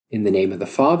In the name of the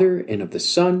Father, and of the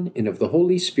Son, and of the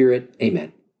Holy Spirit.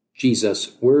 Amen.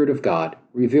 Jesus, Word of God,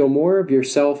 reveal more of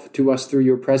yourself to us through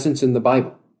your presence in the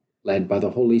Bible. Led by the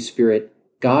Holy Spirit,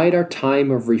 guide our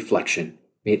time of reflection.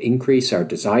 May it increase our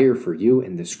desire for you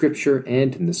in the Scripture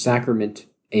and in the sacrament.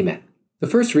 Amen. The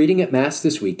first reading at Mass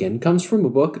this weekend comes from a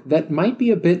book that might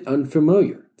be a bit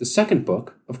unfamiliar, the second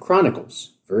book of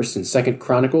Chronicles. 1st and 2nd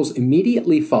Chronicles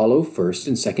immediately follow 1st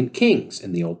and 2nd Kings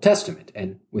in the Old Testament,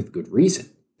 and with good reason.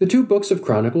 The two books of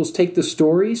Chronicles take the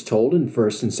stories told in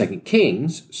 1st and 2nd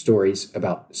Kings, stories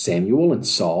about Samuel and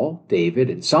Saul,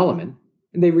 David and Solomon,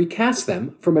 and they recast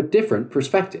them from a different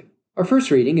perspective. Our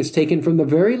first reading is taken from the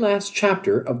very last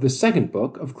chapter of the 2nd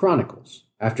book of Chronicles.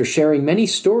 After sharing many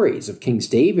stories of Kings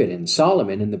David and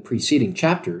Solomon in the preceding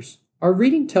chapters, our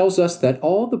reading tells us that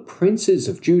all the princes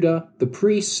of Judah, the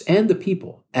priests, and the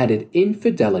people added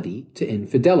infidelity to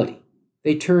infidelity.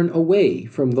 They turn away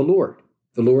from the Lord.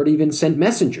 The Lord even sent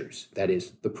messengers, that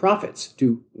is, the prophets,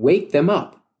 to wake them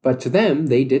up, but to them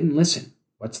they didn't listen.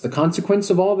 What's the consequence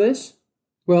of all this?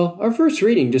 Well, our first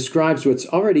reading describes what's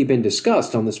already been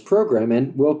discussed on this program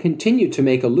and will continue to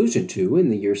make allusion to in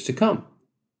the years to come.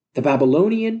 The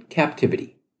Babylonian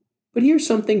captivity. But here's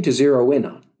something to zero in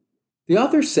on. The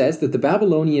author says that the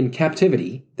Babylonian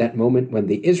captivity, that moment when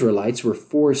the Israelites were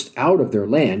forced out of their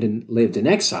land and lived in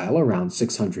exile around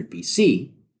 600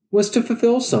 BC, was to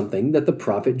fulfill something that the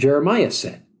prophet Jeremiah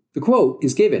said. The quote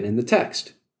is given in the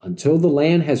text. Until the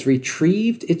land has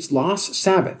retrieved its lost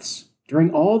Sabbaths,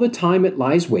 during all the time it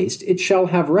lies waste, it shall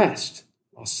have rest,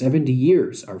 while 70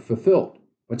 years are fulfilled.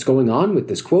 What's going on with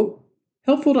this quote?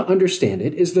 Helpful to understand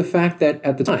it is the fact that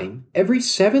at the time, every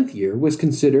 7th year was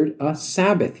considered a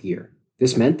Sabbath year.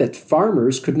 This meant that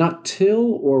farmers could not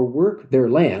till or work their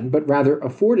land, but rather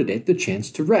afforded it the chance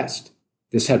to rest.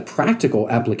 This had practical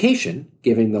application,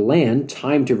 giving the land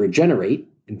time to regenerate,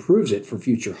 improves it for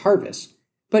future harvests,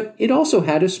 but it also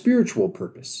had a spiritual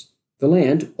purpose. The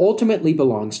land ultimately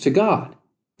belongs to God,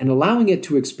 and allowing it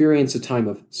to experience a time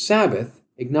of Sabbath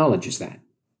acknowledges that.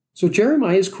 So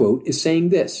Jeremiah's quote is saying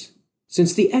this: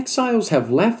 since the exiles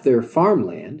have left their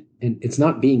farmland, and it's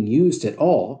not being used at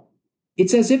all,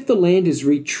 it's as if the land is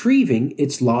retrieving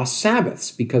its lost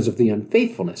Sabbaths because of the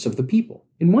unfaithfulness of the people.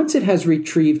 And once it has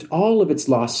retrieved all of its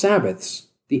lost Sabbaths,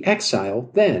 the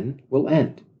exile then will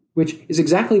end, which is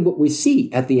exactly what we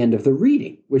see at the end of the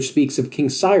reading, which speaks of King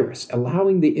Cyrus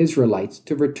allowing the Israelites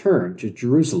to return to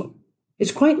Jerusalem.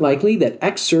 It's quite likely that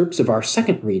excerpts of our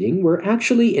second reading were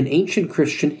actually an ancient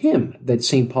Christian hymn that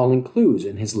St. Paul includes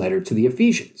in his letter to the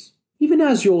Ephesians. Even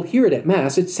as you'll hear it at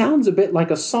Mass, it sounds a bit like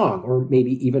a song or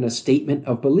maybe even a statement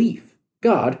of belief.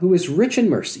 God, who is rich in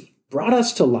mercy, brought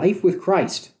us to life with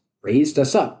Christ, raised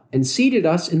us up, and seated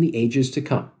us in the ages to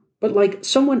come. But like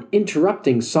someone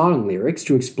interrupting song lyrics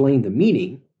to explain the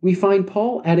meaning, we find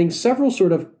Paul adding several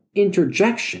sort of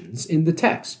interjections in the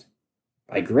text.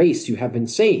 By grace you have been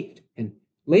saved, and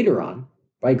later on,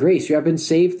 by grace you have been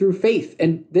saved through faith,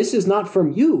 and this is not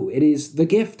from you, it is the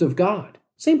gift of God.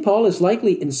 St. Paul is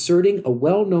likely inserting a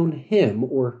well-known hymn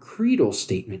or creedal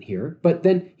statement here, but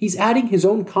then he's adding his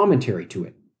own commentary to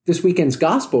it. This weekend's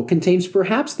Gospel contains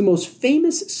perhaps the most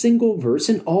famous single verse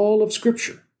in all of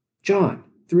Scripture, John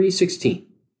 3:16.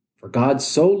 For God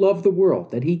so loved the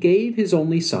world that he gave his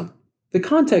only Son. The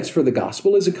context for the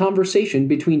Gospel is a conversation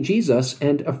between Jesus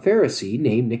and a Pharisee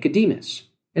named Nicodemus.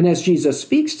 And as Jesus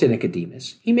speaks to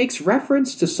Nicodemus, he makes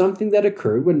reference to something that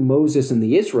occurred when Moses and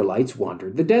the Israelites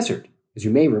wandered the desert. As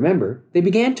you may remember, they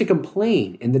began to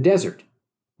complain in the desert.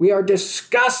 We are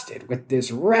disgusted with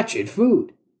this wretched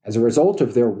food. As a result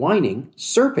of their whining,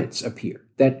 serpents appeared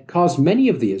that caused many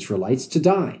of the Israelites to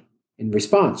die. In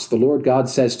response, the Lord God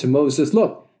says to Moses,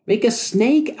 look, make a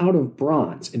snake out of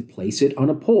bronze and place it on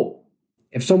a pole.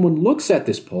 If someone looks at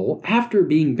this pole after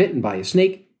being bitten by a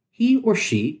snake, he or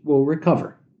she will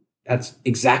recover. That's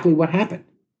exactly what happened.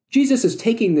 Jesus is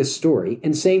taking this story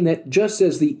and saying that just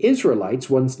as the Israelites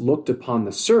once looked upon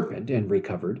the serpent and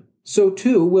recovered, so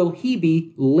too will he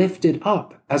be lifted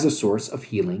up as a source of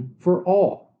healing for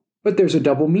all. But there's a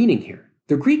double meaning here.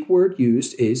 The Greek word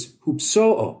used is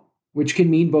hupsoo, which can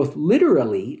mean both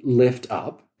literally lift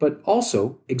up, but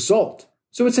also exalt.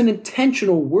 So it's an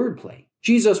intentional wordplay.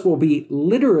 Jesus will be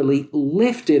literally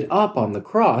lifted up on the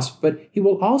cross, but he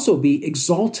will also be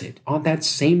exalted on that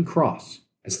same cross.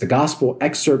 As the gospel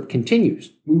excerpt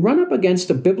continues, we run up against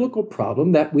a biblical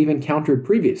problem that we've encountered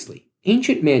previously.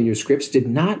 Ancient manuscripts did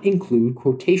not include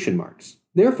quotation marks.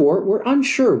 Therefore, we're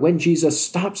unsure when Jesus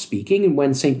stopped speaking and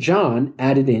when St. John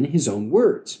added in his own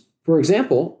words. For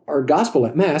example, our Gospel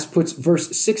at Mass puts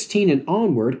verse 16 and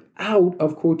onward out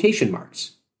of quotation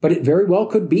marks. But it very well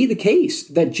could be the case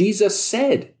that Jesus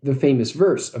said the famous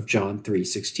verse of John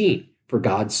 3:16, "For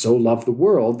God so loved the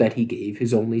world that he gave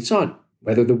his only Son."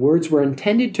 Whether the words were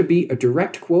intended to be a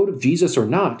direct quote of Jesus or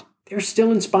not, they're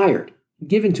still inspired,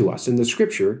 given to us in the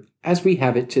Scripture as we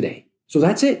have it today. So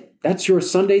that's it. That's your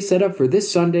Sunday setup for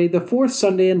this Sunday, the fourth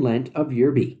Sunday in Lent of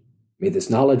Year B. May this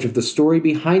knowledge of the story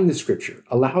behind the Scripture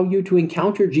allow you to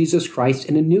encounter Jesus Christ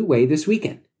in a new way this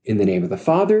weekend. In the name of the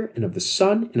Father, and of the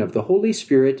Son, and of the Holy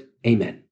Spirit, amen.